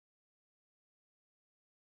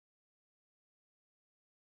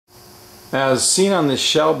As seen on this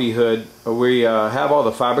Shelby hood, we have all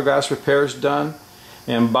the fiberglass repairs done,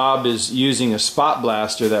 and Bob is using a spot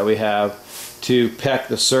blaster that we have to peck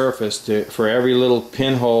the surface for every little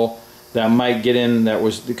pinhole that might get in. That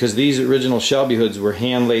was because these original Shelby hoods were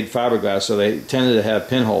hand laid fiberglass, so they tended to have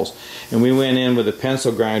pinholes, and we went in with a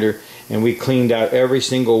pencil grinder and we cleaned out every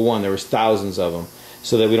single one. There was thousands of them,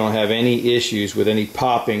 so that we don't have any issues with any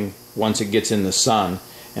popping once it gets in the sun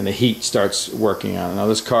and the heat starts working on it. Now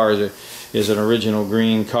this car is an original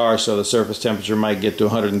green car, so the surface temperature might get to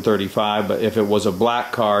 135, but if it was a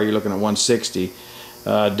black car, you're looking at 160.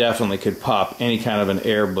 Definitely could pop any kind of an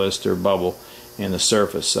air blister bubble in the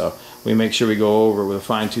surface. So we make sure we go over with a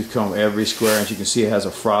fine-tooth comb every square inch. You can see it has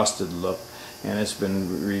a frosted look, and it's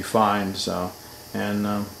been refined. So, and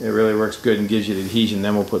it really works good and gives you the adhesion.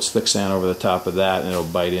 Then we'll put slick sand over the top of that, and it'll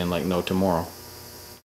bite in like no tomorrow.